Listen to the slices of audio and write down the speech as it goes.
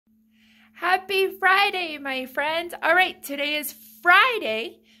Happy Friday, my friends. All right, today is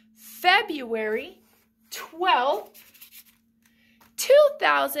Friday, February 12th,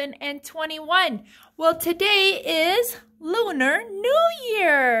 2021. Well, today is Lunar New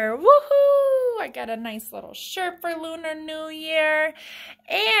Year. Woohoo! I got a nice little shirt for Lunar New Year.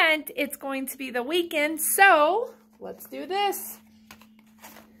 And it's going to be the weekend, so let's do this.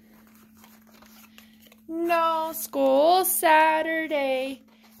 No school Saturday.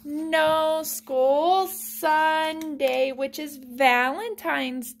 No school Sunday, which is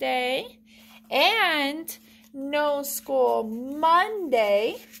Valentine's Day, and no school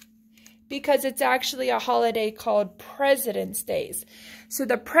Monday because it's actually a holiday called President's Day. So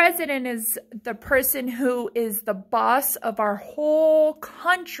the president is the person who is the boss of our whole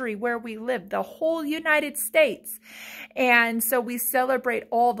country where we live, the whole United States. And so we celebrate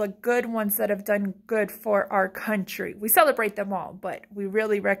all the good ones that have done good for our country. We celebrate them all, but we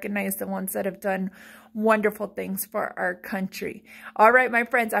really recognize the ones that have done wonderful things for our country. All right, my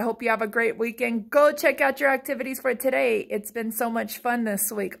friends, I hope you have a great weekend. Go check out your activities for today. It's been so much fun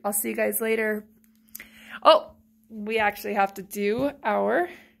this week. I'll see you guys later. Oh, we actually have to do our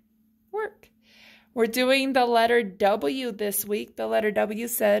work. We're doing the letter W this week. The letter W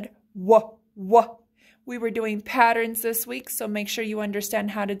said, wah, wah. We were doing patterns this week, so make sure you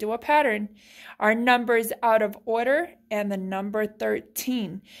understand how to do a pattern. Our number is out of order and the number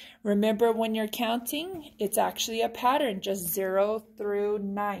 13. Remember, when you're counting, it's actually a pattern, just 0 through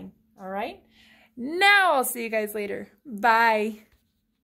 9. All right? Now I'll see you guys later. Bye.